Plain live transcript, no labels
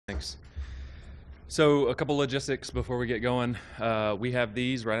So a couple logistics before we get going. We have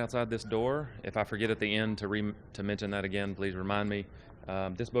these right outside this door. If I forget at the end to mention that again, please remind me.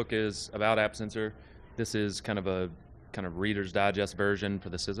 This book is about AppSensor. This is kind of a Reader's Digest version for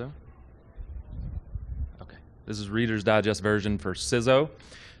the CISO. Okay, this is Reader's Digest version for CISO.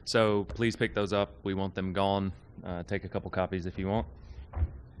 So please pick those up. We want them gone. Take a couple copies if you want.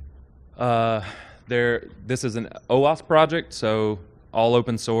 This is an OWASP project, so all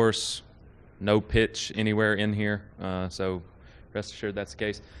open source. No pitch anywhere in here, so rest assured that's the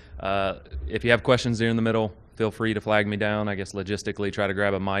case. If you have questions there in the middle, feel free to flag me down. I guess logistically, try to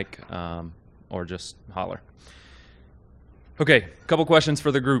grab a mic or just holler. Okay, couple questions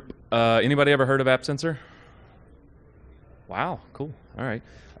for the group. Anybody ever heard of AppSensor? Wow, cool. All right.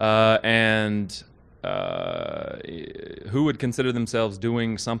 Who would consider themselves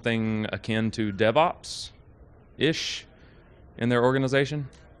doing something akin to DevOps-ish in their organization?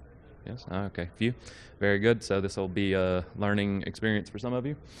 Yes, okay, few. Very good. So this will be a learning experience for some of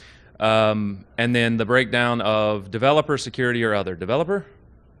you. And then the breakdown of developer, security, or other. Developer,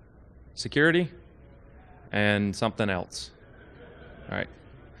 security, and something else. All right,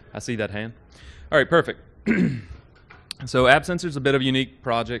 I see that hand. All right, perfect. So AppSensor is a bit of a unique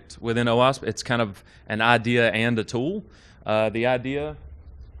project within OWASP. It's kind of an idea and a tool. The idea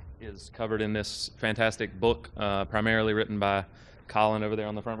is covered in this fantastic book, primarily written by Colin over there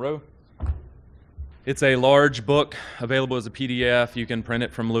on the front row. It's a large book available as a PDF. You can print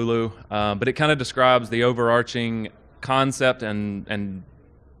it from Lulu, but it kind of describes the overarching concept and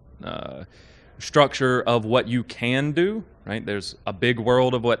structure of what you can do, right? There's a big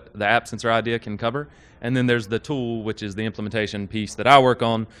world of what the AppSensor idea can cover, and then there's the tool, which is the implementation piece that I work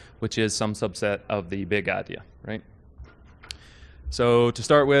on, which is some subset of the big idea, right? So to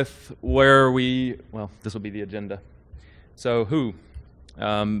start with, this will be the agenda. So who?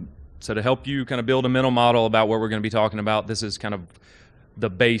 So to help you kind of build a mental model about what we're going to be talking about, this is kind of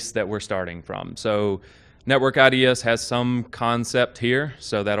the base that we're starting from. So Network IDS has some concept here,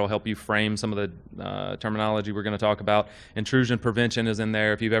 so that'll help you frame some of the terminology we're going to talk about. Intrusion prevention is in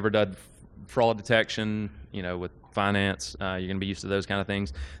there. If you've ever done fraud detection, with finance, you're going to be used to those kind of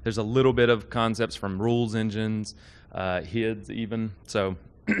things. There's a little bit of concepts from rules engines, HIDs even. So,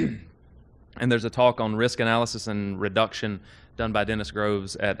 and there's a talk on risk analysis and reduction done by Dennis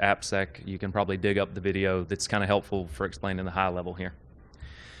Groves at AppSec. You can probably dig up the video that's kind of helpful for explaining the high level here.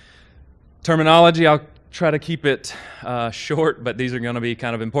 Terminology, I'll try to keep it short, but these are going to be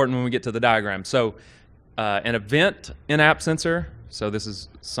kind of important when we get to the diagram. So an event in AppSensor, so this is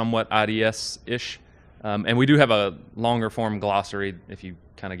somewhat IDS-ish, and we do have a longer form glossary if you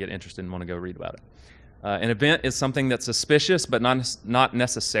kind of get interested and want to go read about it. An event is something that's suspicious but not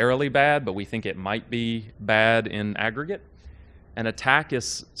necessarily bad, but we think it might be bad in aggregate. An attack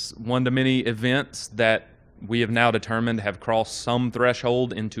is one-to-many events that we have now determined have crossed some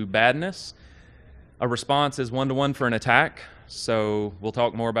threshold into badness. A response is one-to-one for an attack, so we'll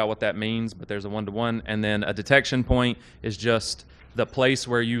talk more about what that means, but there's a one-to-one. And then a detection point is just the place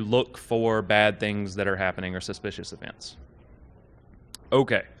where you look for bad things that are happening or suspicious events.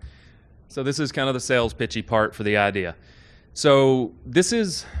 Okay, so this is kind of the sales pitchy part for the idea. So this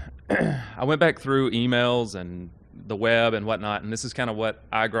is, I went back through emails and the web and whatnot, and this is kind of what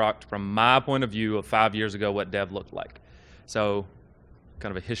I grokked from my point of view of 5 years ago what dev looked like. So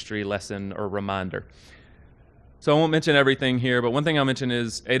kind of a history lesson or reminder. So I won't mention everything here, but one thing I'll mention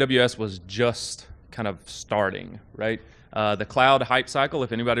is AWS was just kind of starting, right? The cloud hype cycle,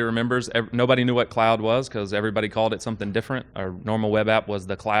 if anybody remembers, nobody knew what cloud was because everybody called it something different. Our normal web app was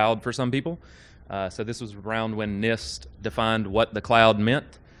the cloud for some people. So this was around when NIST defined what the cloud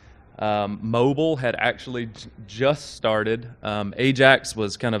meant. Mobile had actually just started. Ajax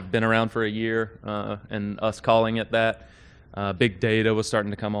was kind of been around for a year, and us calling it that. Big data was starting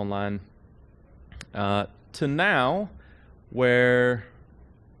to come online. To now, where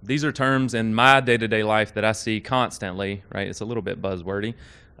these are terms in my day-to-day life that I see constantly, right? It's a little bit buzzwordy,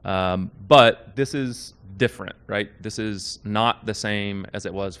 but this is different, right? This is not the same as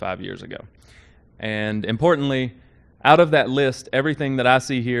it was 5 years ago. And importantly, out of that list, everything that I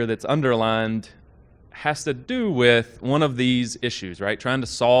see here that's underlined has to do with one of these issues, right? Trying to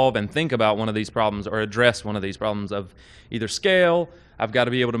solve and think about one of these problems or address one of these problems of either scale, I've got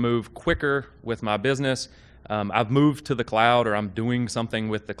to be able to move quicker with my business, I've moved to the cloud or I'm doing something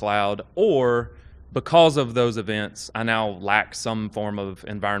with the cloud, or because of those events, I now lack some form of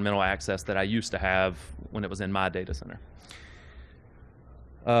environmental access that I used to have when it was in my data center.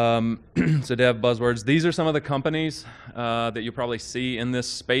 So dev buzzwords. These are some of the companies that you probably see in this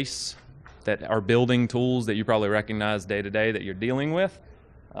space that are building tools that you probably recognize day to day that you're dealing with.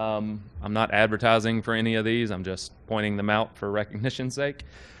 I'm not advertising for any of these. I'm just pointing them out for recognition's sake.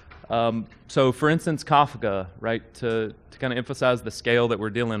 So for instance, Kafka, right, to kind of emphasize the scale that we're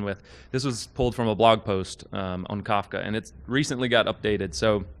dealing with. This was pulled from a blog post on Kafka, and it's recently got updated.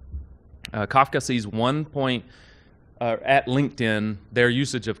 So Kafka sees at LinkedIn, their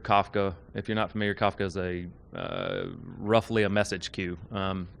usage of Kafka, if you're not familiar, Kafka is roughly a message queue.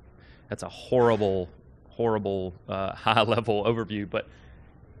 That's a horrible high-level overview, but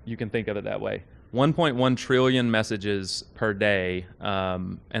you can think of it that way. 1.1 trillion messages per day,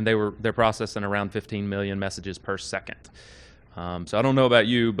 and they're processing around 15 million messages per second. So I don't know about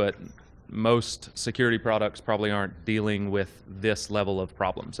you, but most security products probably aren't dealing with this level of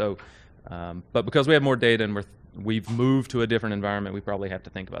problem. So, but because we have more data and we've moved to a different environment, we probably have to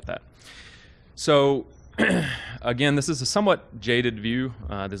think about that. So again, this is a somewhat jaded view.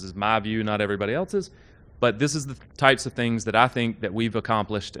 This is my view, not everybody else's. But this is the types of things that I think that we've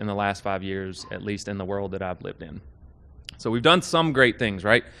accomplished in the last 5 years, at least in the world that I've lived in. So we've done some great things,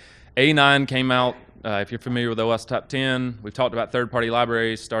 right? A9 came out, if you're familiar with OWASP Top 10. We've talked about third-party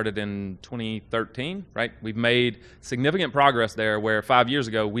libraries, started in 2013, right? We've made significant progress there where 5 years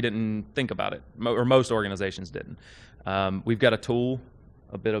ago we didn't think about it, or most organizations didn't. We've got a tool,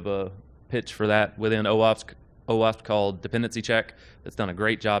 a bit of a pitch for that within OWASP called Dependency Check that's done a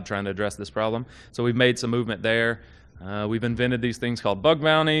great job trying to address this problem. So we've made some movement there. We've invented these things called bug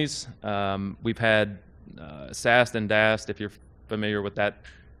bounties. We've had SAST and DAST, if you're familiar with that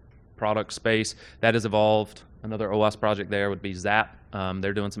product space. That has evolved. Another OWASP project there would be ZAP.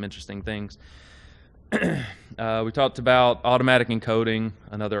 They're doing some interesting things. We talked about automatic encoding,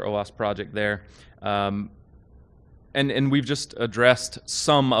 another OWASP project there. And we've just addressed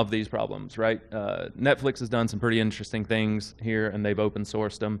some of these problems, right? Netflix has done some pretty interesting things here, and they've open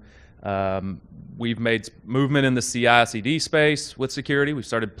sourced them. We've made movement in the CI/CD space with security. We've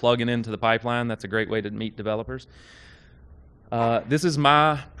started plugging into the pipeline. That's a great way to meet developers. This is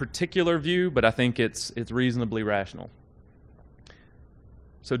my particular view, but I think it's reasonably rational.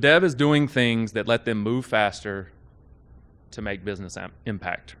 So dev is doing things that let them move faster to make business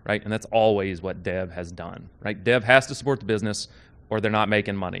impact, right? And that's always what dev has done, right? Dev has to support the business or they're not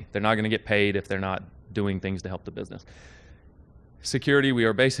making money. They're not going to get paid if they're not doing things to help the business. Security, we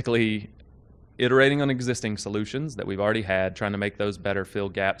are basically iterating on existing solutions that we've already had, trying to make those better, fill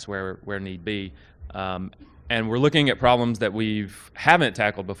gaps where need be. And we're looking at problems that haven't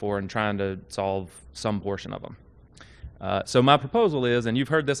tackled before and trying to solve some portion of them. So my proposal is, and you've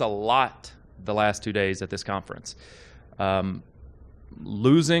heard this a lot the last 2 days at this conference,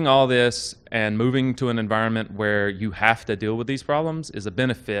 losing all this and moving to an environment where you have to deal with these problems is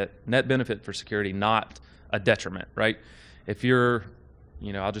a net benefit for security, not a detriment, right? If you're,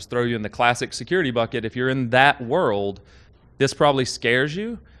 I'll just throw you in the classic security bucket. If you're in that world, this probably scares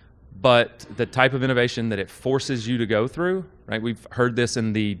you, but the type of innovation that it forces you to go through, right? We've heard this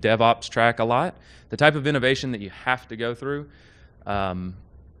in the DevOps track a lot. The type of innovation that you have to go through,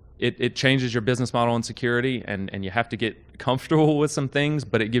 it changes your business model in security, and you have to get comfortable with some things,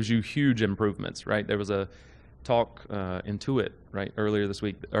 but it gives you huge improvements, right? There was a talk in Intuit, right, earlier this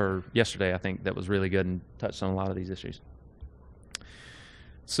week, or yesterday, I think, that was really good and touched on a lot of these issues.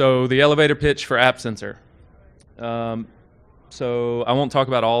 So the elevator pitch for AppSensor. So I won't talk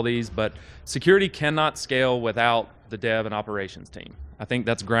about all these, but security cannot scale without the dev and operations team. I think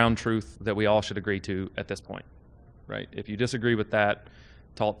that's ground truth that we all should agree to at this point, right? If you disagree with that,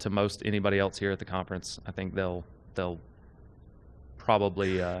 talk to most anybody else here at the conference. I think they'll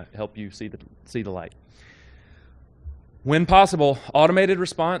probably help you see the light. When possible, automated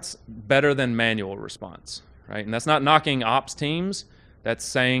response better than manual response, right? And that's not knocking ops teams. That's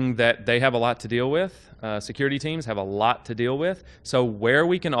saying that they have a lot to deal with. Security teams have a lot to deal with. So where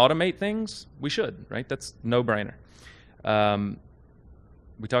we can automate things, we should, right? That's no-brainer.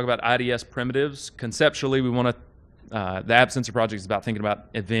 We talk about IDS primitives. Conceptually, we want to, the AppSensor project is about thinking about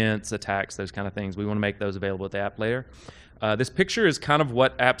events, attacks, those kind of things. We want to make those available at the app layer. This picture is kind of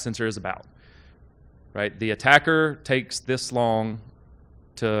what AppSensor is about, right? The attacker takes this long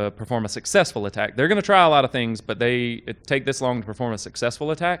to perform a successful attack. They're going to try a lot of things, but it take this long to perform a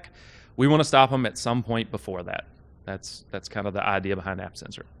successful attack. We want to stop them at some point before that. That's kind of the idea behind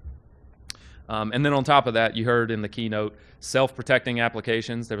AppSensor. And then on top of that, you heard in the keynote, self-protecting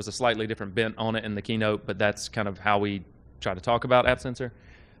applications. There was a slightly different bent on it in the keynote, but that's kind of how we try to talk about AppSensor.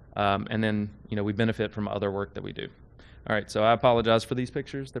 And then, we benefit from other work that we do. All right, so I apologize for these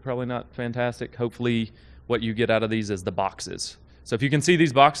pictures. They're probably not fantastic. Hopefully what you get out of these is the boxes. So if you can see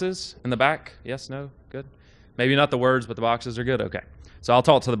these boxes in the back, yes, no, good. Maybe not the words, but the boxes are good, okay. So I'll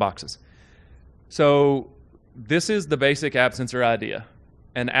talk to the boxes. So this is the basic AppSensor idea.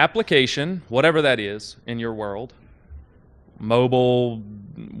 an application, whatever that is in your world, mobile,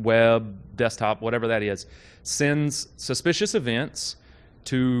 web, desktop, whatever that is, sends suspicious events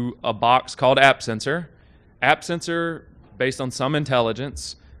to a box called AppSensor. AppSensor, based on some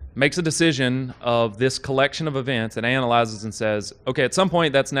intelligence, makes a decision of this collection of events and analyzes and says, okay, at some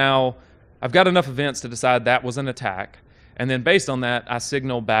point that's now, I've got enough events to decide that was an attack. And then based on that, I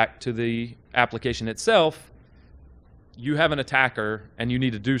signal back to the application itself, you have an attacker and you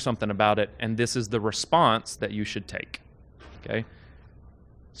need to do something about it, and this is the response that you should take. Okay?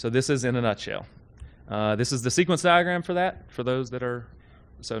 So this is in a nutshell. This is the sequence diagram for that, for those that are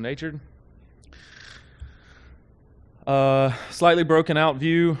so natured. Slightly broken out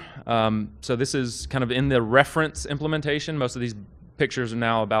view. So this is kind of in the reference implementation. Most of these pictures are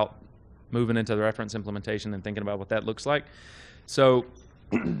now about moving into the reference implementation and thinking about what that looks like. So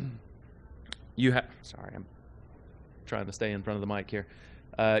you have, sorry, I'm trying to stay in front of the mic here.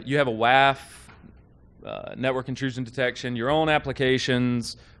 You have a WAF, network intrusion detection, your own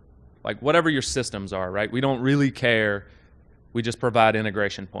applications, like whatever your systems are, right? We don't really care. We just provide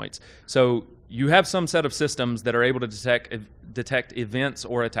integration points. So you have some set of systems that are able to detect events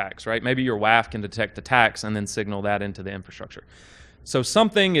or attacks, right? Maybe your WAF can detect attacks and then signal that into the infrastructure. So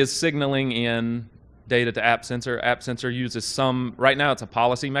something is signaling in data to AppSensor. AppSensor uses some, right now it's a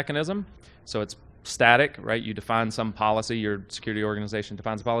policy mechanism. So it's static, right? You define some policy, your security organization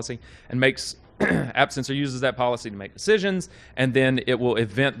defines a policy and makes, AppSensor uses that policy to make decisions, and then it will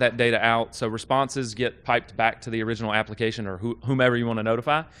event that data out. So responses get piped back to the original application or whomever you want to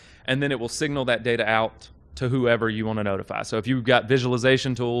notify, and then it will signal that data out to whoever you want to notify. So if you've got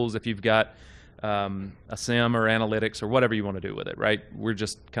visualization tools, if you've got a SIM or analytics or whatever you want to do with it, right? We're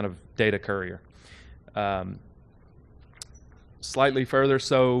just kind of data courier. Slightly further,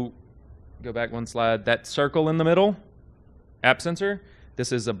 so go back one slide. That circle in the middle, AppSensor,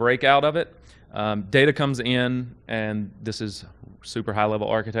 this is a breakout of it. Data comes in, and this is super high-level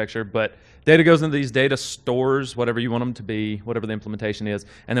architecture, but data goes into these data stores, whatever you want them to be, whatever the implementation is,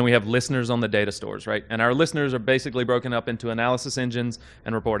 and then we have listeners on the data stores, right? And our listeners are basically broken up into analysis engines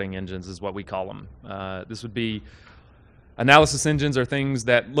and reporting engines is what we call them. This would be analysis engines are things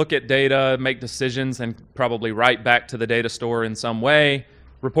that look at data, make decisions, and probably write back to the data store in some way.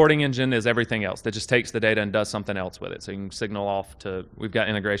 Reporting engine is everything else that just takes the data and does something else with it. So you can signal off to, we've got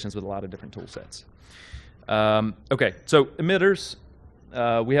integrations with a lot of different tool sets. Okay, so emitters,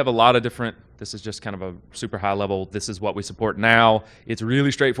 we have a lot of different, this is just kind of a super high level, this is what we support now. It's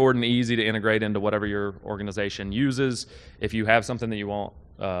really straightforward and easy to integrate into whatever your organization uses. If you have something that you want,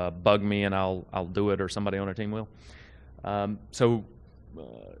 bug me and I'll do it, or somebody on our team will.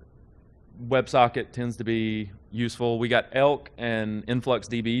 WebSocket tends to be useful. We got ELK and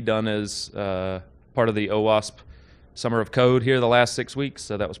InfluxDB done as part of the OWASP Summer of Code here the last 6 weeks,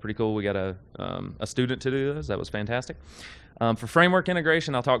 so that was pretty cool. We got a student to do this. That was fantastic. For framework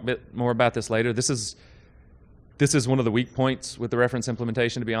integration, I'll talk a bit more about this later. This is one of the weak points with the reference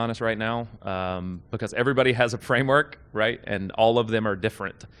implementation, to be honest, right now, because everybody has a framework, right, and all of them are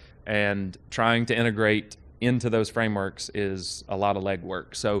different, and trying to integrate into those frameworks is a lot of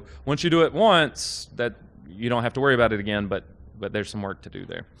legwork. So once you do it once, that you don't have to worry about it again, but there's some work to do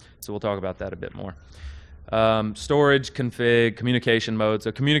there. So we'll talk about that a bit more. Storage, config, communication mode.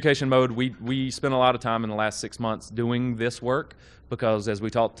 So communication mode, we spent a lot of time in the last 6 months doing this work, because as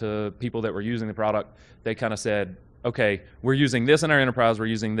we talked to people that were using the product, they kind of said, okay, we're using this in our enterprise, we're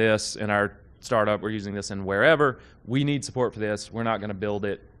using this in our startup, we're using this in wherever. We need support for this. We're not going to build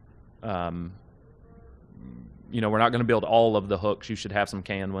it. We're not going to build all of the hooks. You should have some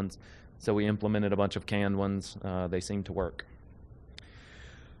canned ones. So we implemented a bunch of canned ones. They seem to work.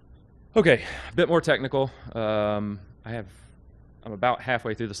 Okay, a bit more technical. I'm about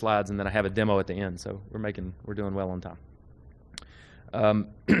halfway through the slides, and then I have a demo at the end. So we're doing well on time.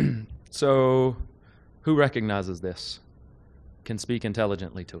 So who recognizes this? Can speak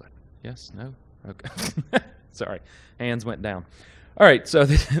intelligently to it? Yes? No? Okay. Sorry, hands went down. All right, so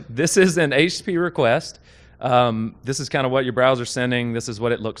this is an HTTP request. This is kind of what your browser's sending. This is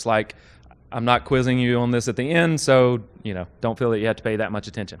what it looks like. I'm not quizzing you on this at the end, so don't feel that you have to pay that much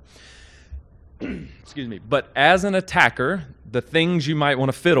attention. Excuse me. But as an attacker, the things you might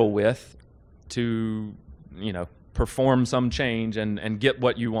want to fiddle with to perform some change and get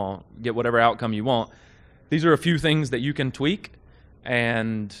what you want, get whatever outcome you want, these are a few things that you can tweak.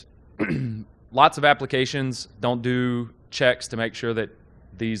 And lots of applications don't do checks to make sure that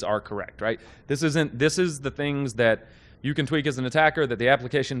these are correct, right? This is the things that you can tweak as an attacker that the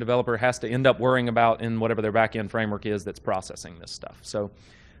application developer has to end up worrying about in whatever their backend framework is that's processing this stuff. So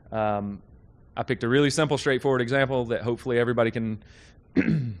I picked a really simple, straightforward example that hopefully everybody can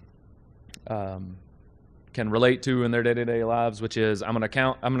can relate to in their day-to-day lives, which is I'm going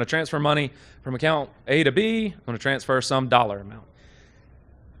to transfer money from account A to B. I'm going to transfer some dollar amount.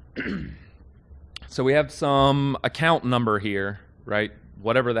 So we have some account number here, right?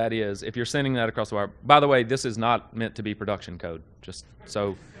 Whatever that is. If you're sending that across the wire, by the way, this is not meant to be production code, just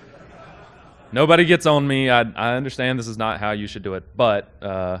so nobody gets on me. I understand this is not how you should do it, but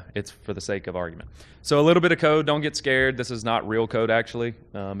it's for the sake of argument. So a little bit of code, don't get scared. This is not real code, actually.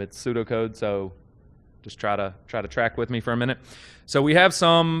 It's pseudocode, so just try to track with me for a minute. So we have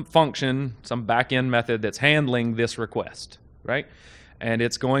some function, some back-end method that's handling this request, right? And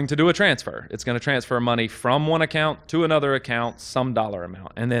it's going to do a transfer. It's going to transfer money from one account to another account, some dollar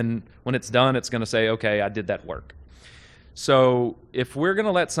amount. And then when it's done, it's going to say, okay, I did that work. So if we're going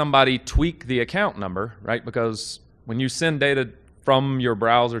to let somebody tweak the account number, right? Because when you send data from your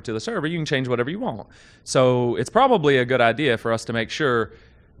browser to the server, you can change whatever you want. So it's probably a good idea for us to make sure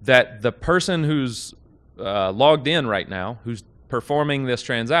that the person who's logged in right now, who's performing this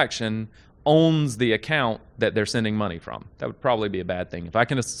transaction, owns the account that they're sending money from. That would probably be a bad thing. If I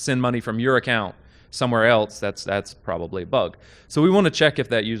can send money from your account somewhere else, that's probably a bug. So we want to check if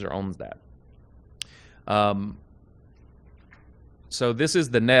that user owns that. So this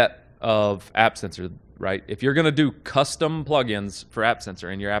is the net of AppSensor, right? If you're going to do custom plugins for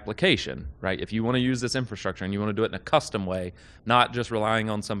AppSensor in your application, right? If you want to use this infrastructure and you want to do it in a custom way, not just relying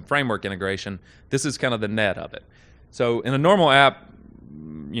on some framework integration, this is kind of the net of it. So in a normal app,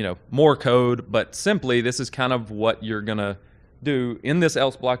 you know, more code, but simply this is kind of what you're going to do. In this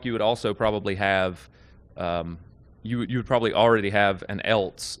else block, you would also probably have, you would probably already have an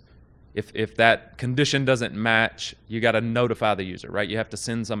else. If that condition doesn't match, you got to notify the user, right? You have to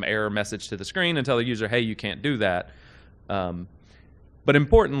send some error message to the screen and tell the user, hey, you can't do that. But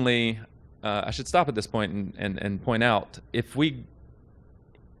importantly, I should stop at this point and point out, if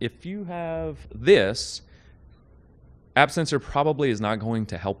you have this, AppSensor probably is not going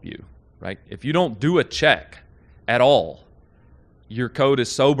to help you, right? If you don't do a check at all, your code is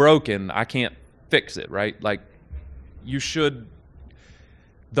so broken, I can't fix it, right? Like, you should.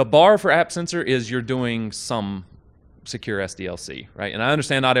 The bar for AppSensor is you're doing some secure SDLC, right? And I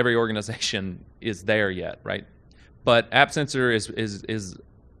understand not every organization is there yet, right? But AppSensor is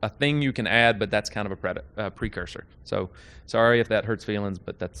a thing you can add, but that's kind of a precursor. So sorry if that hurts feelings,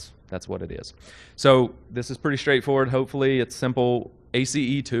 but that's what it is. So this is pretty straightforward. Hopefully it's simple.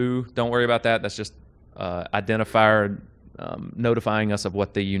 ACE2, don't worry about that. That's just identifier notifying us of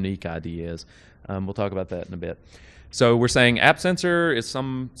what the unique ID is. We'll talk about that in a bit. So we're saying AppSensor is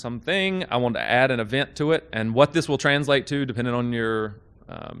something. I want to add an event to it, and what this will translate to, depending on your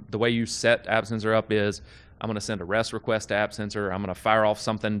the way you set AppSensor up, is I'm going to send a REST request to AppSensor. I'm going to fire off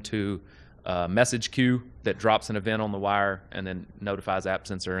something to a message queue that drops an event on the wire and then notifies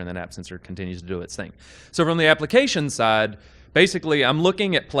AppSensor, and then AppSensor continues to do its thing. So from the application side, basically I'm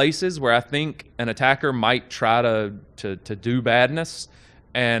looking at places where I think an attacker might try to do badness,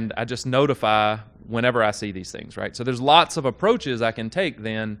 and I just notify whenever I see these things, right? So there's lots of approaches I can take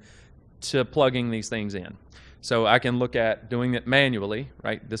then to plugging these things in. So I can look at doing it manually,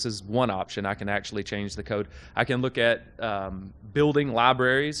 right? This is one option. I can actually change the code. I can look at building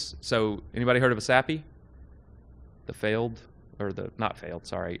libraries. So anybody heard of ASAPI? The failed, or the, not failed,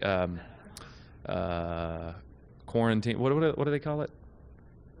 sorry. Quarantine, what do they call it?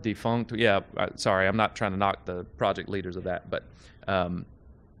 Defunct, yeah, sorry, I'm not trying to knock the project leaders of that, but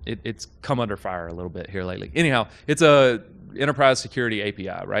it's come under fire a little bit here lately. Anyhow, it's a enterprise security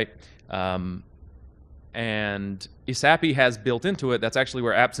API, right? And ASAPI has built into it, that's actually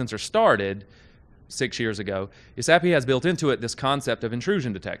where AppSensor started 6 years ago. ASAPI has built into it this concept of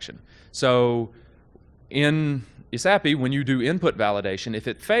intrusion detection. So in ASAPI, when you do input validation, if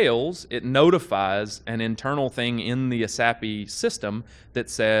it fails, it notifies an internal thing in the ASAPI system that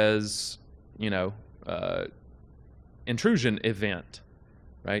says, you know, intrusion event,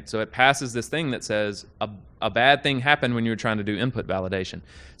 right? So it passes this thing that says a bad thing happened when you were trying to do input validation.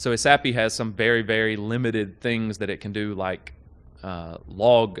 So ASAPI has some very, very limited things that it can do, like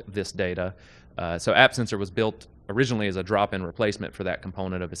log this data. So AppSensor was built originally as a drop-in replacement for that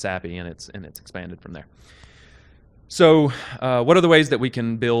component of ASAPI, and it's expanded from there. So what are the ways that we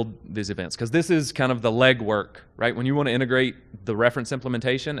can build these events? Because this is kind of the legwork, right? When you want to integrate the reference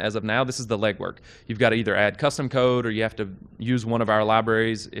implementation, as of now, this is the legwork. You've got to either add custom code, or you have to use one of our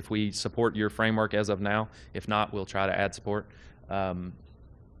libraries if we support your framework as of now. If not, we'll try to add support.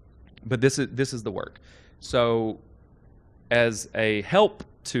 But this is the work. So as a help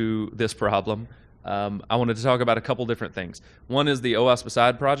to this problem, I wanted to talk about a couple different things. One is the OWASP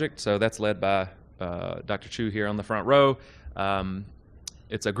Aside project. So that's led by Dr. Chu here on the front row.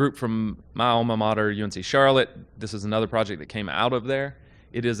 It's a group from my alma mater, UNC Charlotte. This is another project that came out of there.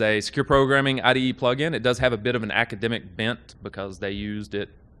 It is a secure programming IDE plugin. It does have a bit of an academic bent because they used it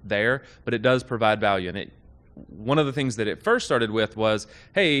there, but it does provide value. And one of the things that it first started with was,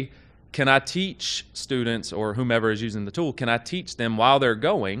 hey, can I teach students or whomever is using the tool, can I teach them while they're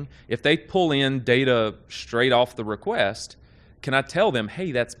going, if they pull in data straight off the request, can I tell them,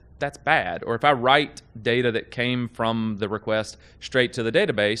 hey, that's bad? Or if I write data that came from the request straight to the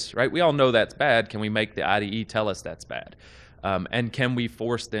database, right? We all know that's bad. Can we make the IDE tell us that's bad? And can we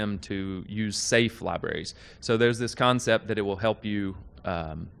force them to use safe libraries? So there's this concept that it will help you,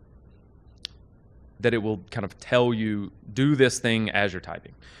 that it will kind of tell you, do this thing as you're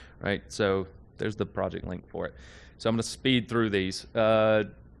typing, right? So there's the project link for it. So I'm going to speed through these.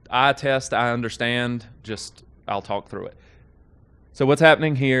 iTest, I understand, just I'll talk through it. So what's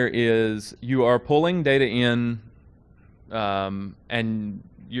happening here is you are pulling data in, and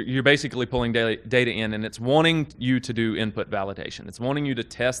you're basically pulling data in, and it's wanting you to do input validation. It's wanting you to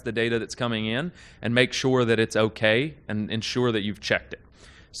test the data that's coming in and make sure that it's okay and ensure that you've checked it.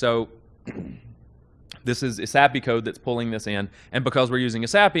 So this is ISAPI code that's pulling this in, and because we're using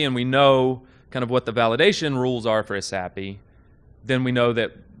ISAPI and we know kind of what the validation rules are for ISAPI, then we know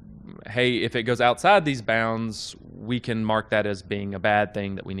that, hey, if it goes outside these bounds, we can mark that as being a bad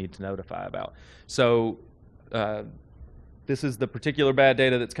thing that we need to notify about. So this is the particular bad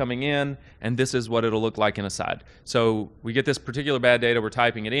data that's coming in, and this is what it'll look like in aside. So we get this particular bad data, we're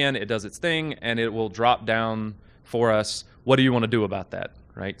typing it in, it does its thing, and it will drop down for us, what do you want to do about that,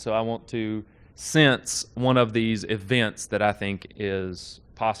 right? So I want to sense one of these events that I think is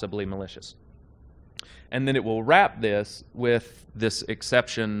possibly malicious. And then it will wrap this with this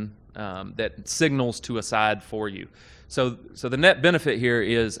exception that signals to aside for you. So the net benefit here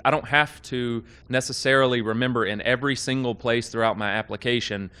is I don't have to necessarily remember in every single place throughout my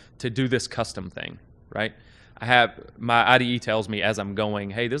application to do this custom thing, right? My IDE tells me as I'm going,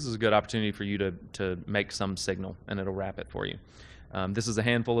 hey, this is a good opportunity for you to make some signal, and it'll wrap it for you. This is a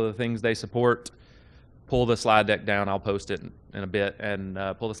handful of the things they support. Pull the slide deck down. I'll post it in a bit, and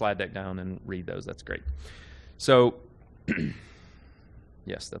pull the slide deck down and read those. That's great. So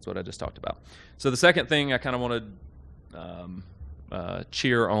yes, that's what I just talked about. So the second thing I kind of want to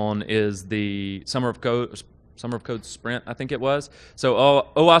cheer on is the Summer of Code Sprint, I think it was. So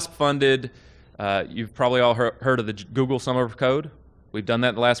OWASP funded, you've probably all heard of the Google Summer of Code. We've done that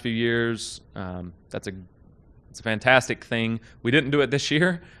in the last few years. It's a fantastic thing. We didn't do it this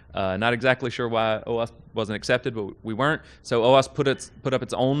year. Not exactly sure why OWASP wasn't accepted, but we weren't. So OWASP put up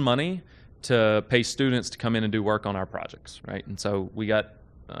its own money to pay students to come in and do work on our projects, right? And so we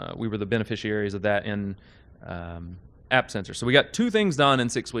were the beneficiaries of that in AppSensor. So we got 2 things done in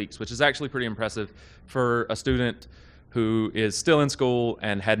 6 weeks, which is actually pretty impressive for a student who is still in school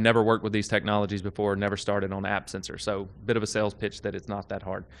and had never worked with these technologies before, never started on AppSensor. So a bit of a sales pitch that it's not that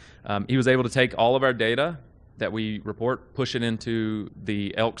hard. He was able to take all of our data that we report, push it into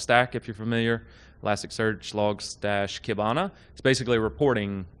the ELK stack, if you're familiar, Elasticsearch, Logstash, Kibana. It's basically a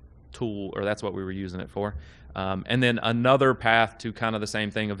reporting tool, or that's what we were using it for. And then another path to kind of the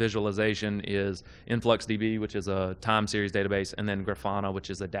same thing, a visualization, is InfluxDB, which is a time series database, and then Grafana, which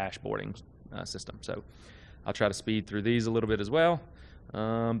is a dashboarding system. So I'll try to speed through these a little bit as well.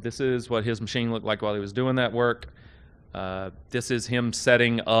 This is what his machine looked like while he was doing that work. This is him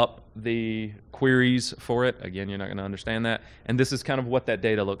setting up the queries for it. Again, you're not going to understand that. And this is kind of what that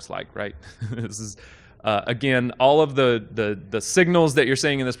data looks like, right? This is, again, all of the signals that you're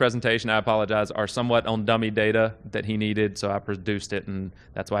seeing in this presentation, I apologize, are somewhat on dummy data that he needed, so I produced it, and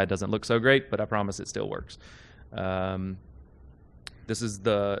that's why it doesn't look so great, but I promise it still works. This is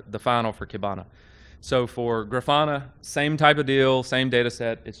the final for Kibana. So for Grafana, same type of deal, same data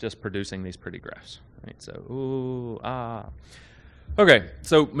set, it's just producing these pretty graphs. Right, so, Okay,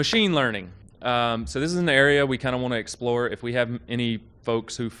 so machine learning. So this is an area we kind of want to explore. If we have any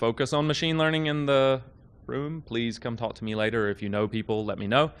folks who focus on machine learning in the room, please come talk to me later. Or if you know people, let me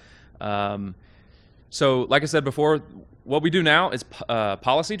know. So like I said before, what we do now is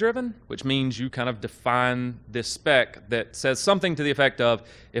policy driven, which means you kind of define this spec that says something to the effect of,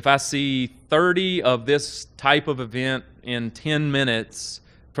 if I see 30 of this type of event in 10 minutes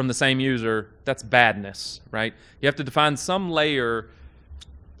from the same user, that's badness, right? You have to define some layer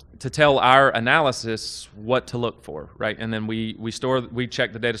to tell our analysis what to look for, right? And then we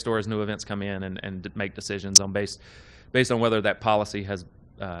check the data store as new events come in and make decisions on based on whether that policy has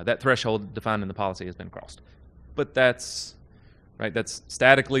that threshold defined in the policy has been crossed. But that's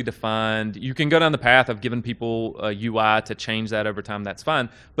statically defined. You can go down the path of giving people a UI to change that over time. That's fine.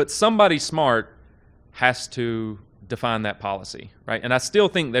 But somebody smart has to define that policy, right? And I still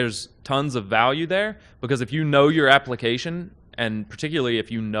think there's tons of value there, because if you know your application, and particularly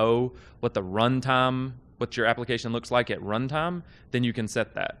if you know what the runtime, what your application looks like at runtime, then you can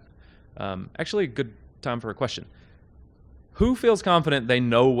set that. Actually, a good time for a question. Who feels confident they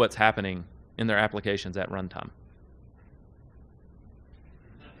know what's happening in their applications at runtime?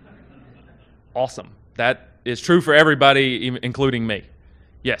 Awesome. That is true for everybody, including me.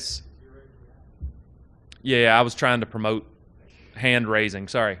 Yes. Yeah, I was trying to promote hand raising.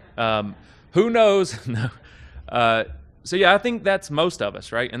 Sorry. Who knows? No. So yeah, I think that's most of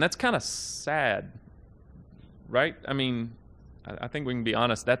us, right? And that's kind of sad, right? I mean, I think we can be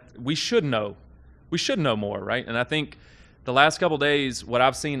honest that we should know. We should know more, right? And I think the last couple of days, what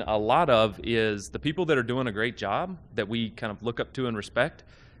I've seen a lot of is the people that are doing a great job that we kind of look up to and respect.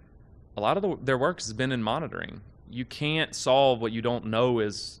 A lot of their work has been in monitoring. You can't solve what you don't know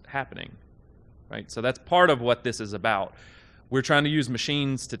is happening, right? So that's part of what this is about. We're trying to use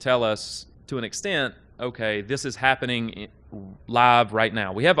machines to tell us, to an extent, okay, this is happening live right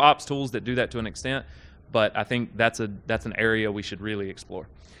now. We have ops tools that do that to an extent, but I think that's an area we should really explore.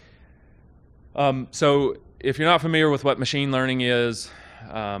 So if you're not familiar with what machine learning is,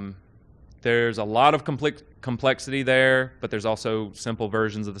 there's a lot of complexity there, but there's also simple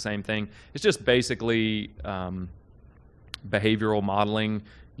versions of the same thing. It's just basically behavioral modeling.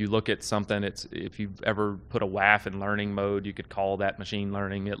 You look at something, if you've ever put a WAF in learning mode, you could call that machine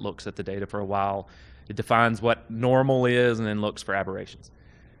learning. It looks at the data for a while. It defines what normal is and then looks for aberrations.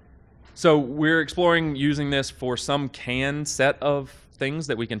 So we're exploring using this for some canned set of things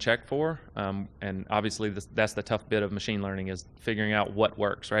that we can check for. And obviously that's the tough bit of machine learning, is figuring out what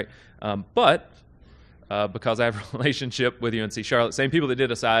works, right? But because I have a relationship with UNC Charlotte, same people that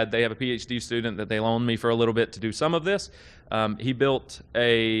did Aside, they have a PhD student that they loaned me for a little bit to do some of this. He built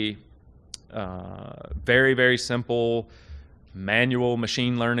a very, very simple manual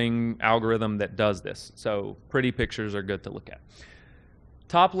machine learning algorithm that does this. So pretty pictures are good to look at.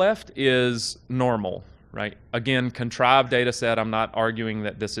 Top left is normal, right? Again, contrived data set. I'm not arguing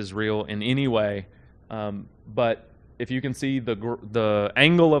that this is real in any way, but if you can see the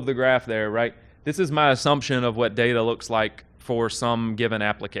angle of the graph there, right? This is my assumption of what data looks like for some given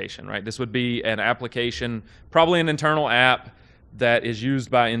application, right? This would be an application, probably an internal app that is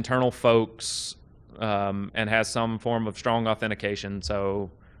used by internal folks and has some form of strong authentication.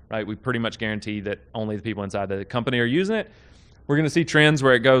 So, right, we pretty much guarantee that only the people inside the company are using it. We're going to see trends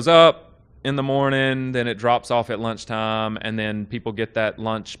where it goes up in the morning, then it drops off at lunchtime, and then people get that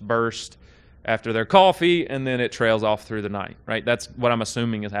lunch burst after their coffee, and then it trails off through the night, right? That's what I'm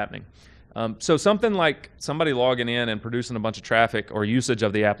assuming is happening. So something like somebody logging in and producing a bunch of traffic or usage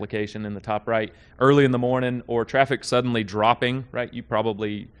of the application in the top right early in the morning, or traffic suddenly dropping, right?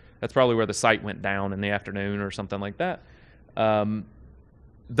 That's probably where the site went down in the afternoon or something like that.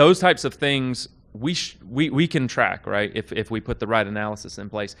 Those types of things we can track, right? If we put the right analysis in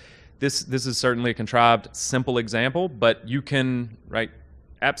place. This is certainly a contrived, simple example, but you can, right?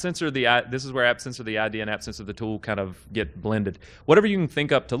 AppSensor, this is where AppSensor the ID and AppSensor the tool kind of get blended. Whatever you can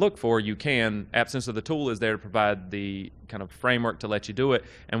think up to look for, you can. AppSensor the tool is there to provide the kind of framework to let you do it,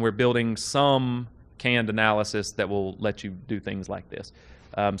 and we're building some canned analysis that will let you do things like this.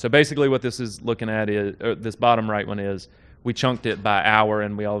 So basically what this is looking at is, or this bottom right one is, we chunked it by hour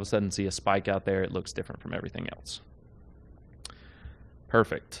and we all of a sudden see a spike out there. It looks different from everything else.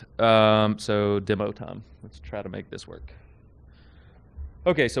 Perfect. So demo time. Let's try to make this work.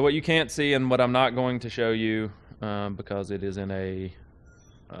 Okay, so what you can't see and what I'm not going to show you because it is in a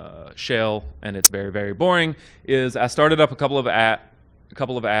shell and it's very, very boring, is I started up a couple of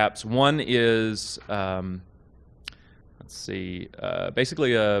apps. One is let's see,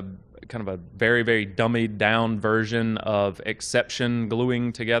 basically a kind of a very, very dummied down version of exception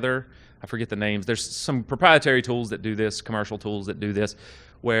gluing together. I forget the names. There's some proprietary tools that do this, commercial tools that do this,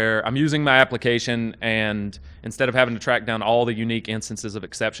 where I'm using my application, and instead of having to track down all the unique instances of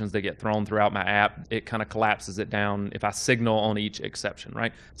exceptions that get thrown throughout my app, it kind of collapses it down if I signal on each exception,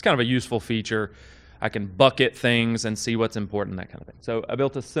 right? It's kind of a useful feature. I can bucket things and see what's important, that kind of thing. So I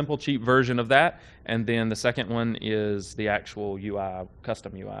built a simple, cheap version of that, and then the second one is the actual UI,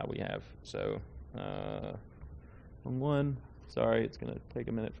 custom UI we have. So one, sorry, it's going to take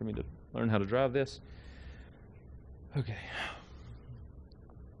a minute for me to learn how to drive this. Okay.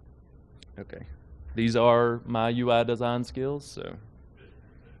 Okay. These are my UI design skills, so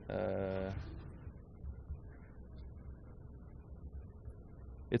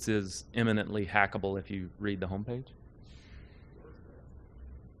it's as eminently hackable if you read the homepage.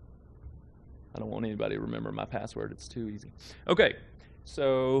 I don't want anybody to remember my password. It's too easy. Okay,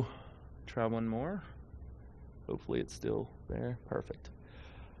 so try one more. Hopefully it's still there. Perfect.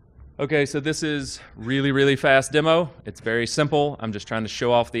 Okay, so this is really, really fast demo. It's very simple. I'm just trying to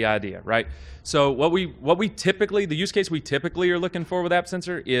show off the idea, right? So what we typically, the use case we typically are looking for with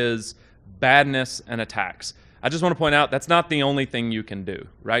AppSensor is badness and attacks. I just want to point out that's not the only thing you can do,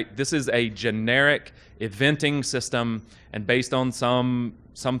 right? This is a generic eventing system, and based on some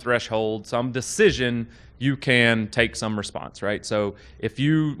threshold, some decision, you can take some response, right? So if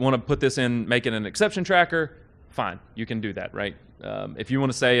you want to put this in, make it an exception tracker, fine, you can do that, right? If you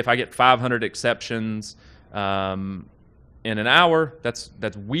want to say, if I get 500 exceptions in an hour, that's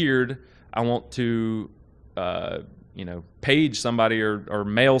weird. I want to, you know, page somebody or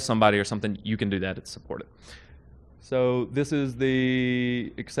mail somebody or something. You can do that. It's supported. So this is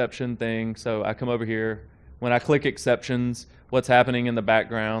the exception thing. So I come over here. When I click exceptions, what's happening in the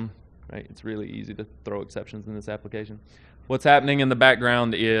background, right? It's really easy to throw exceptions in this application. What's happening in the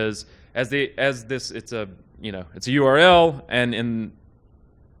background is it's a URL, and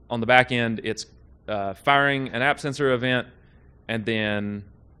on the back end, it's firing an AppSensor event and then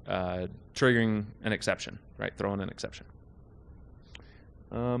triggering an exception, right? Throwing an exception.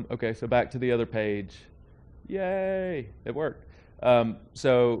 Okay, so back to the other page. Yay, it worked.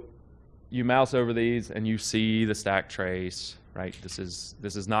 So you mouse over these and you see the stack trace, right? This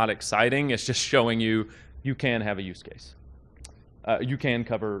is not exciting. It's just showing you can have a use case. You can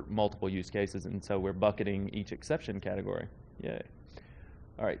cover multiple use cases, and so we're bucketing each exception category. Yay.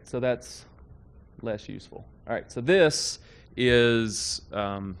 All right, so that's less useful. All right, so this is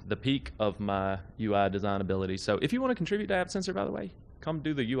the peak of my UI design ability. So if you want to contribute to AppSensor, by the way, come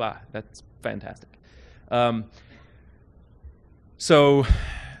do the UI. That's fantastic. So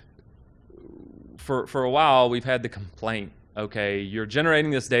for a while, we've had the complaint, okay, you're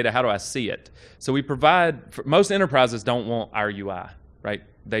generating this data, how do I see it? So we provide, most enterprises don't want our UI, right?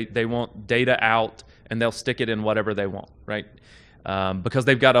 They want data out and they'll stick it in whatever they want, right? Because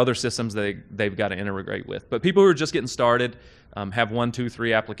they've got other systems they've got to integrate with. But people who are just getting started, have 1, 2,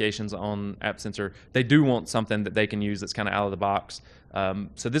 3 applications on AppSensor, they do want something that they can use that's kind of out of the box.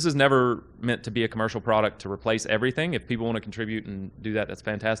 So this is never meant to be a commercial product to replace everything. If people want to contribute and do that, that's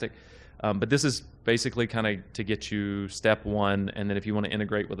fantastic. But this is basically kind of to get you step one, and then if you want to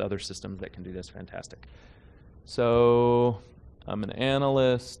integrate with other systems that can do this, fantastic. So I'm an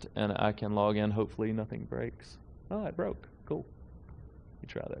analyst, and I can log in. Hopefully nothing breaks. Oh, it broke. Cool. Let me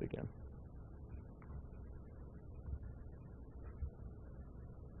try that again.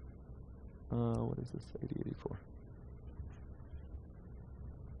 What is this 8084?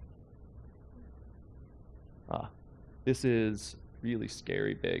 Ah, this is really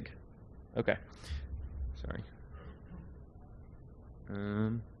scary big. Okay, sorry.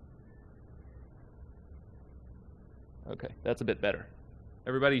 Okay, that's a bit better.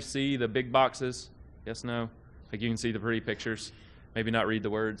 Everybody see the big boxes? Yes, no? Like you can see the pretty pictures. Maybe not read the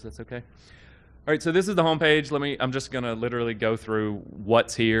words, that's okay. All right, so this is the home page. I'm just gonna literally go through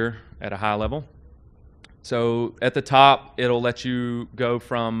what's here at a high level. So at the top, it'll let you go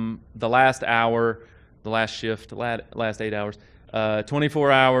from the last hour, the last shift, the last 8 hours,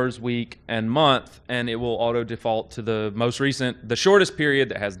 24 hours, week, and month, and it will auto default to the most recent, the shortest period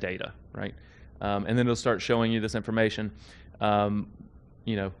that has data, right? And then it'll start showing you this information.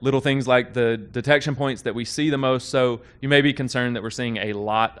 You know, little things like the detection points that we see the most. So you may be concerned that we're seeing a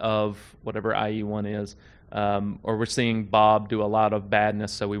lot of whatever IE1 is, or we're seeing Bob do a lot of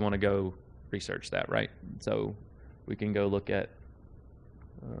badness, so we want to go research that, right? So we can go look at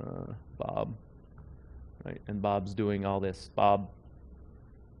Bob, right? And Bob's doing all this. Bob,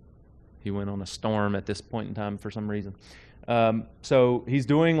 he went on a storm at this point in time for some reason. So he's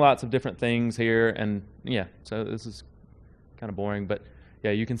doing lots of different things here, and yeah, so this is kind of boring, but yeah,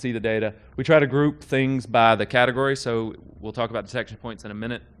 you can see the data. We try to group things by the category, so we'll talk about detection points in a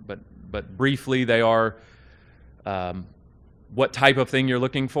minute, but briefly they are what type of thing you're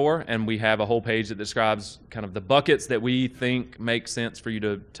looking for, and we have a whole page that describes kind of the buckets that we think make sense for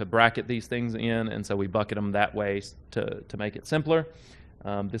you to bracket these things in, and so we bucket them that way to make it simpler.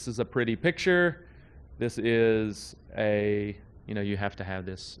 This is a pretty picture. This is a, you know, you have to have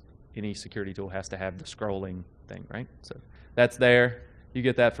this, any security tool has to have the scrolling thing, right? So that's there. You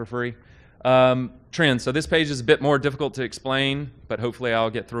get that for free. Trends. So this page is a bit more difficult to explain, but hopefully I'll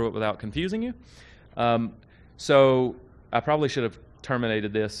get through it without confusing you. So I probably should have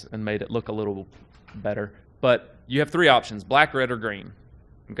terminated this and made it look a little better, but you have 3 options, black, red, or green,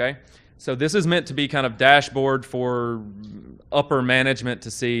 okay? So this is meant to be kind of dashboard for upper management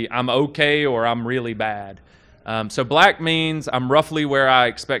to see I'm okay or I'm really bad. So black means I'm roughly where I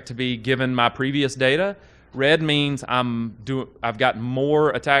expect to be given my previous data. Red means I've got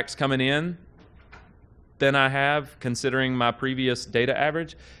more attacks coming in than I have considering my previous data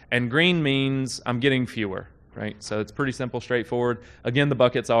average, and green means I'm getting fewer, right? So it's pretty simple, straightforward. Again, the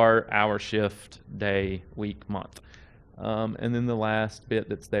buckets are hour, shift, day, week, month. And then the last bit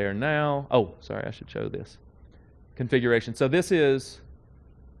that's there now, oh, sorry, I should show this. Configuration. So this is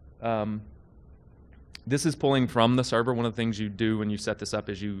pulling from the server. One of the things you do when you set this up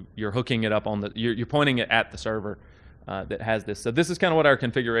is you're hooking it up on the, you're pointing it at the server that has this. So this is kind of what our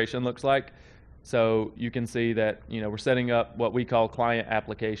configuration looks like. So you can see that, you know, we're setting up what we call client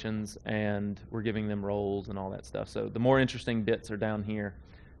applications, and we're giving them roles and all that stuff. So the more interesting bits are down here.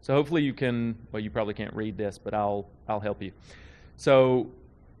 So hopefully you can, well, you probably can't read this, but I'll help you. So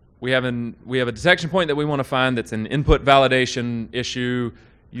we have a detection point that we want to find that's an input validation issue.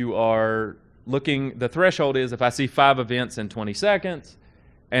 You are looking, the threshold is if I see 5 events in 20 seconds,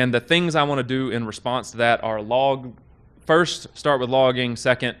 and the things I want to do in response to that are log, first start with logging,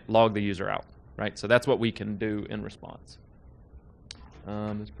 second log the user out, right? So that's what we can do in response.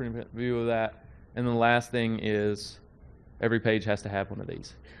 There's a pretty good view of that. And then the last thing is every page has to have one of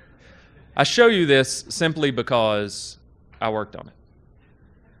these. I show you this simply because I worked on it.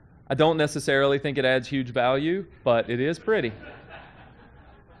 I don't necessarily think it adds huge value, but it is pretty.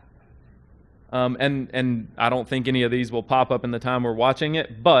 And I don't think any of these will pop up in the time we're watching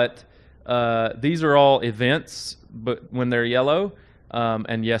it, but these are all events, but when they're yellow,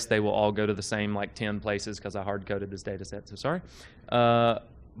 and yes, they will all go to the same like 10 places because I hard-coded this data set, so sorry.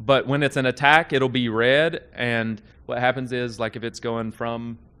 But when it's an attack, it'll be red, and what happens is, like if it's going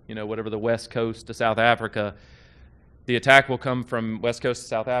from, you know, whatever the West Coast to South Africa, the attack will come from West Coast to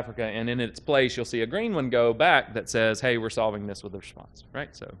South Africa, and in its place, you'll see a green one go back that says, hey, we're solving this with a response,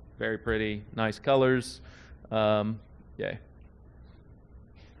 right? So very pretty, nice colors. Yay.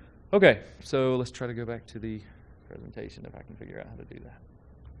 Okay, so let's try to go back to the presentation if I can figure out how to do that.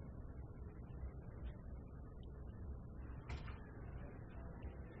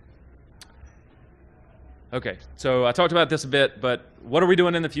 Okay, so I talked about this a bit, but what are we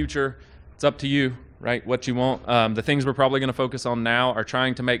doing in the future? It's up to you, right? What you want. The things we're probably going to focus on now are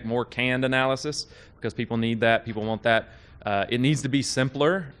trying to make more canned analysis because people need that, people want that. It needs to be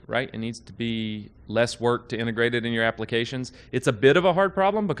simpler, right? It needs to be less work to integrate it in your applications. It's a bit of a hard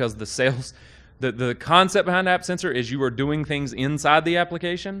problem because the concept behind AppSensor is you are doing things inside the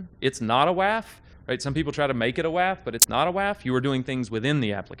application. It's not a WAF. Right? Some people try to make it a WAF, but it's not a WAF. You are doing things within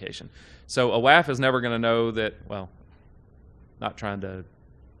the application. So a WAF is never going to know that, well, not trying to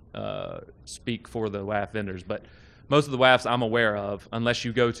speak for the WAF vendors, but most of the WAFs I'm aware of, unless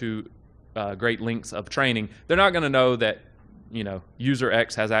you go to great lengths of training, they're not going to know that, you know, user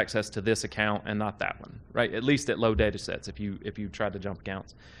X has access to this account and not that one, right? At least at low data sets if you try to jump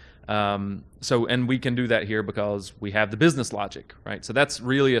accounts. And we can do that here because we have the business logic, right? So that's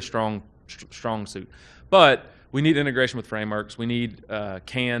really a strong suit. But we need integration with frameworks. We need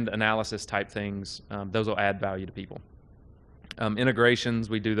canned analysis type things. Those will add value to people. Integrations,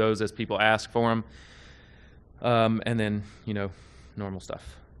 we do those as people ask for them. And then, you know, normal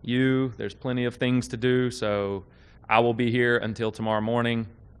stuff. There's plenty of things to do, so I will be here until tomorrow morning.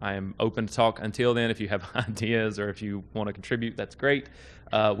 I am open to talk until then. If you have ideas or if you want to contribute, that's great.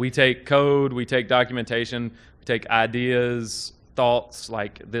 We take code, we take documentation, we take ideas, thoughts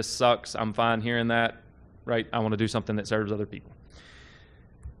like this sucks, I'm fine hearing that, right? I want to do something that serves other people.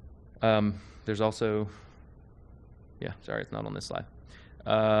 There's also, yeah, sorry, it's not on this slide.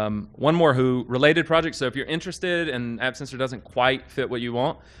 One more related project. So if you're interested and AppSensor doesn't quite fit what you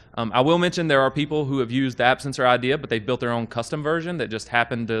want, I will mention there are people who have used the AppSensor idea, but they've built their own custom version that just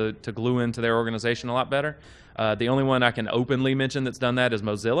happened to glue into their organization a lot better. The only one I can openly mention that's done that is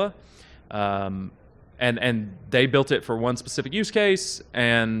Mozilla. And they built it for one specific use case,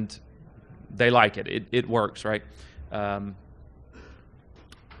 and they like it. It works, right?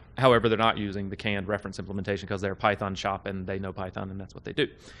 However, they're not using the canned reference implementation because they're a Python shop and they know Python and that's what they do.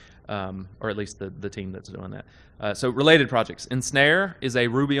 Or at least the team that's doing that. So related projects. Ensnare is a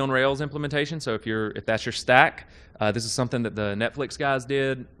Ruby on Rails implementation. So if that's your stack, this is something that the Netflix guys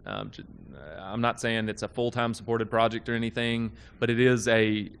did. I'm not saying it's a full-time supported project or anything, but it is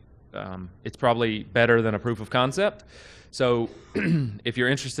it's probably better than a proof of concept. So if you're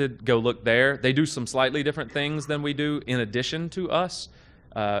interested, go look there. They do some slightly different things than we do in addition to us.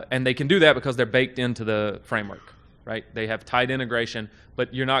 And they can do that because they're baked into the framework, right? They have tight integration,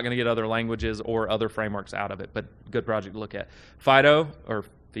 but you're not going to get other languages or other frameworks out of it, but good project to look at. Fido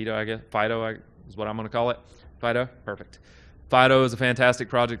is what I'm going to call it. Fido, perfect. Fido is a fantastic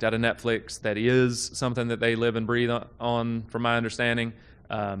project out of Netflix that is something that they live and breathe on, from my understanding.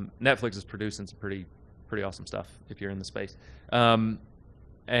 Netflix is producing some pretty awesome stuff if you're in the space.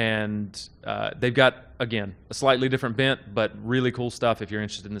 and they've got, again, a slightly different bent, but really cool stuff. If you're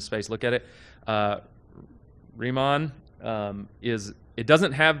interested in this space, look at it. Remon it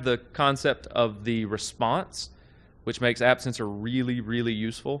doesn't have the concept of the response, which makes AppSensor really, really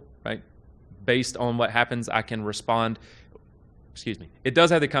useful, right? Based on what happens, I can respond. Excuse me. It does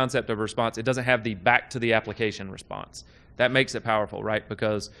have the concept of response. It doesn't have the back to the application response. That makes it powerful, right?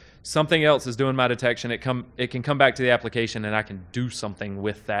 Because something else is doing my detection. It can come back to the application, and I can do something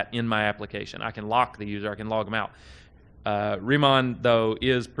with that in my application. I can lock the user. I can log them out. Remon, though,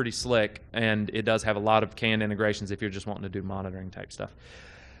 is pretty slick, and it does have a lot of canned integrations if you're just wanting to do monitoring type stuff.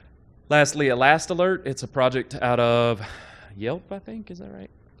 Lastly, ElastAlert. It's a project out of Yelp, I think. Is that right?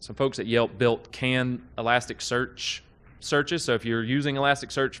 Some folks at Yelp built canned Elasticsearch searches. So if you're using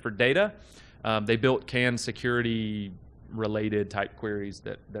Elasticsearch for data, they built canned security related type queries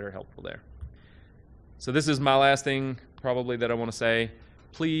that are helpful there. So this is my last thing probably that I want to say.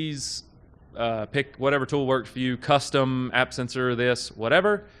 Please pick whatever tool works for you, custom, AppSensor, this,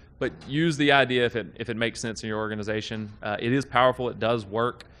 whatever, but use the idea if it makes sense in your organization. It is powerful, it does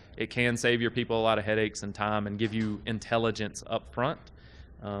work, it can save your people a lot of headaches and time and give you intelligence up front.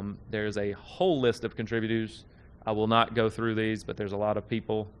 There's a whole list of contributors. I will not go through these, but there's a lot of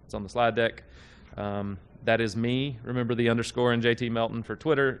people. It's on the slide deck. That is me. Remember the underscore in JT Melton for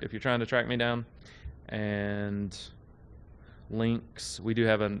Twitter if you're trying to track me down. And links. We do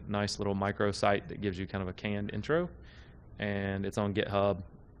have a nice little micro site that gives you kind of a canned intro. And it's on GitHub.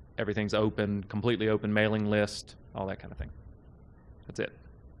 Everything's open, completely open mailing list, all that kind of thing. That's it.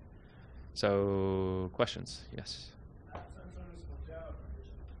 So, questions? Yes?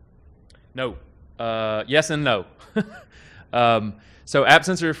 No. Yes and no. So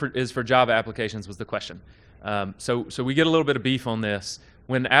AppSensor is for Java applications was the question. So we get a little bit of beef on this.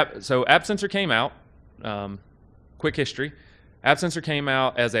 So AppSensor came out, quick history, AppSensor came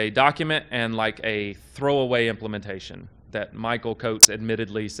out as a document and like a throwaway implementation that Michael Coates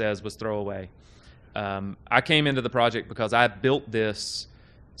admittedly says was throwaway. I came into the project because I built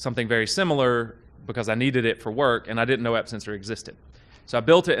something very similar because I needed it for work and I didn't know AppSensor existed. So I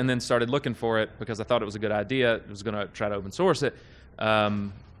built it and then started looking for it because I thought it was a good idea. I was going to try to open source it.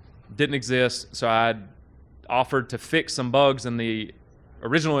 Didn't exist, so I offered to fix some bugs in the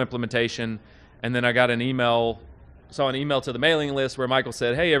original implementation, and then I got saw an email to the mailing list where Michael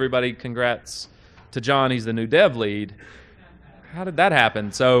said, "Hey everybody, congrats to John, he's the new dev lead." How did that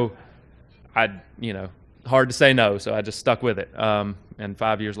happen? So hard to say no, so I just stuck with it. And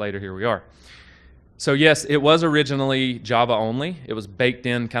 5 years later, here we are. So yes, it was originally Java only. It was baked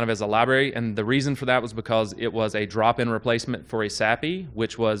in kind of as a library, and the reason for that was because it was a drop-in replacement for a SAPI,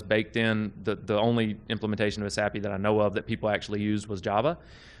 which was baked in. The only implementation of a SAPI that I know of that people actually used was Java.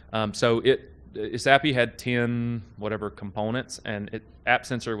 So SAPI had 10 whatever components, and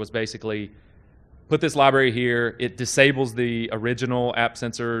AppSensor was basically put this library here. It disables the original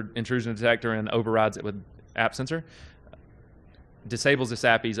AppSensor intrusion detector and overrides it with AppSensor. Disables the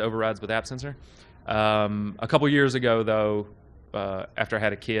SAPIs, overrides with AppSensor. A couple years ago, though, after I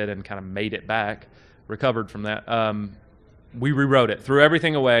had a kid and kind of made it back, recovered from that, we rewrote it, threw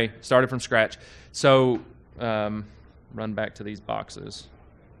everything away, started from scratch. So run back to these boxes.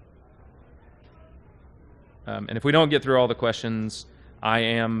 And if we don't get through all the questions, I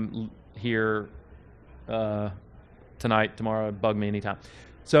am here tonight, tomorrow, bug me anytime.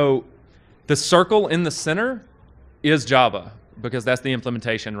 So the circle in the center is Java, because that's the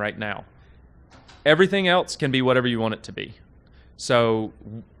implementation right now. Everything else can be whatever you want it to be. So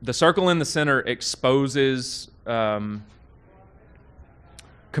the circle in the center exposes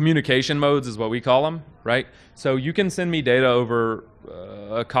communication modes is what we call them, right? So you can send me data over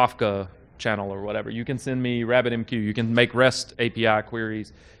a Kafka channel or whatever. You can send me RabbitMQ. You can make REST API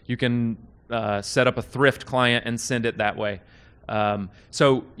queries. You can set up a Thrift client and send it that way.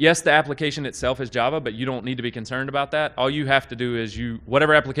 So yes, the application itself is Java, but you don't need to be concerned about that. All you have to do is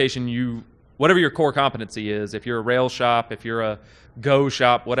whatever your core competency is, if you're a Rails shop, if you're a Go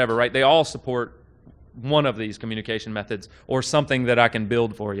shop, whatever, right? They all support one of these communication methods or something that I can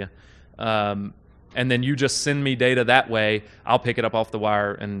build for you. And then you just send me data that way. I'll pick it up off the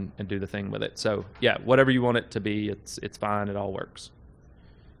wire and do the thing with it. So yeah, whatever you want it to be, it's fine. It all works.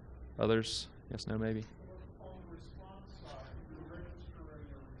 Others? Yes, no, maybe? On the response side, you're registering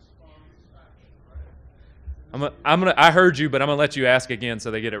a response action, right? I heard you, but I'm gonna let you ask again so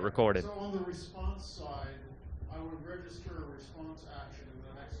they get it recorded. So on the response side, I would register a response action in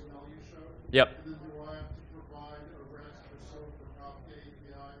the XML you showed. Yep. And then do I have to provide a REST or SOAP or Kafka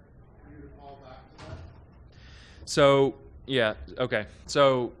API for you to call back to that? So yeah, okay.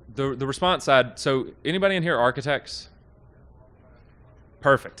 So the response side. So anybody in here architects?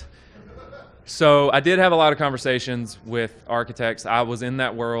 Perfect. So I did have a lot of conversations with architects. I was in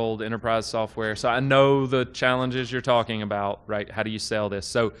that world, enterprise software, so I know the challenges you're talking about, right? How do you sell this?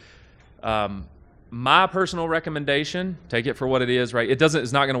 So my personal recommendation, take it for what it is, right?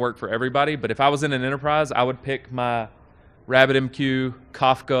 It's not going to work for everybody, but if I was in an enterprise, I would pick my RabbitMQ,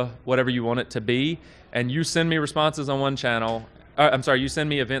 Kafka, whatever you want it to be, and you send me responses on one channel. You send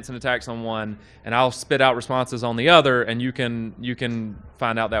me events and attacks on one, and I'll spit out responses on the other, and you can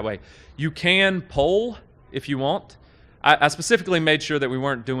find out that way. You can poll if you want. I specifically made sure that we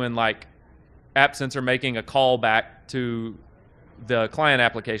weren't doing like AppSensor making a call back to the client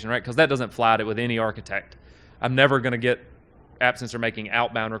application, right? Because that doesn't fly it with any architect. I'm never going to get AppSensor making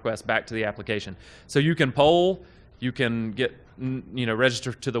outbound requests back to the application. So you can poll, you can get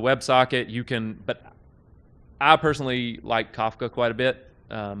register to the WebSocket, but I personally like Kafka quite a bit.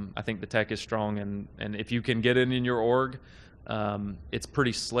 I think the tech is strong, and if you can get it in your org, it's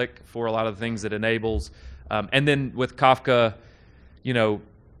pretty slick for a lot of the things it enables. And then with Kafka,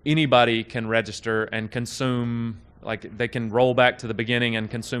 anybody can register and consume, like they can roll back to the beginning and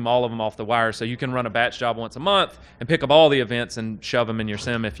consume all of them off the wire. So you can run a batch job once a month and pick up all the events and shove them in your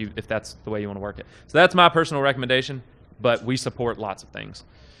SIM if that's the way you want to work it. So that's my personal recommendation, but we support lots of things.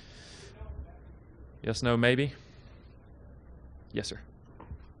 Yes, no, maybe? Yes, sir.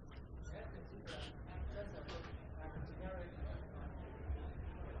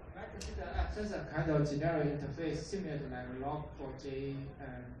 I consider AppSensor kind of generic interface similar to like Log4j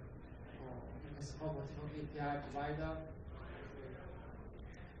and you can support multiple API provider.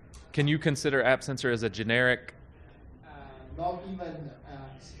 Can you consider AppSensor as a generic? Log event,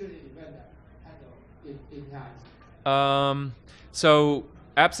 security event handle APIs. So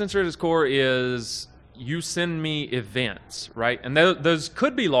AppSensor at its core is you send me events, right? And those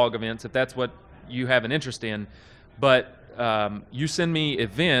could be log events if that's what you have an interest in, but you send me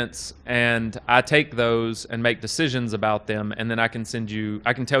events and I take those and make decisions about them, and then I can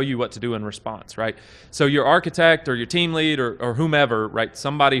tell you what to do in response, right? So your architect or your team lead or whomever, right?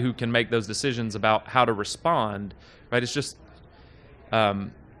 Somebody who can make those decisions about how to respond, right? It's just,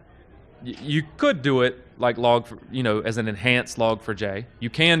 you could do it like as an enhanced log4j. You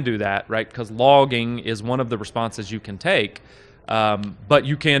can do that, right? Because logging is one of the responses you can take. But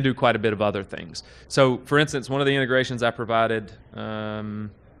you can do quite a bit of other things. So, for instance, one of the integrations I provided,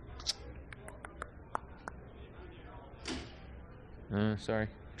 sorry,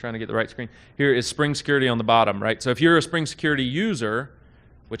 trying to get the right screen. Here is Spring Security on the bottom, right? So if you're a Spring Security user,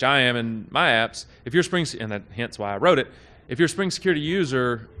 which I am in my apps, if you're and hence why I wrote it, if you're a Spring Security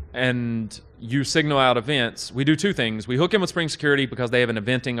user and you signal out events, we do two things. We hook in with Spring Security because they have an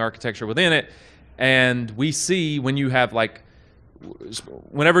eventing architecture within it, and we see when you have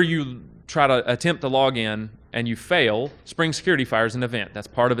whenever you try to attempt to log in and you fail, Spring Security fires an event. That's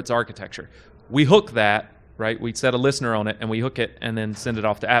part of its architecture. We hook that, right? We set a listener on it and we hook it and then send it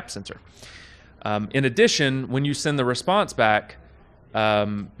off to AppSensor. In addition, when you send the response back,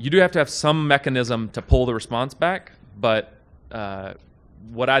 you do have to have some mechanism to pull the response back, but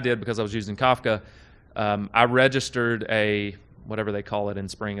what I did, because I was using Kafka, I registered whatever they call it in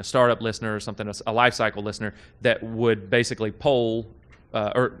Spring, a startup listener or something, a lifecycle listener that would basically poll,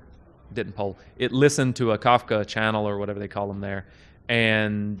 or didn't poll, it listened to a Kafka channel or whatever they call them there.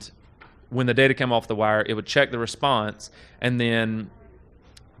 And when the data came off the wire, it would check the response. And then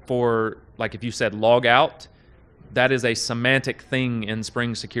if you said log out, that is a semantic thing in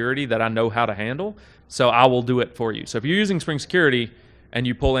Spring Security that I know how to handle. So I will do it for you. So if you're using Spring Security and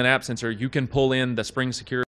you pull in AppSensor, you can pull in the Spring Security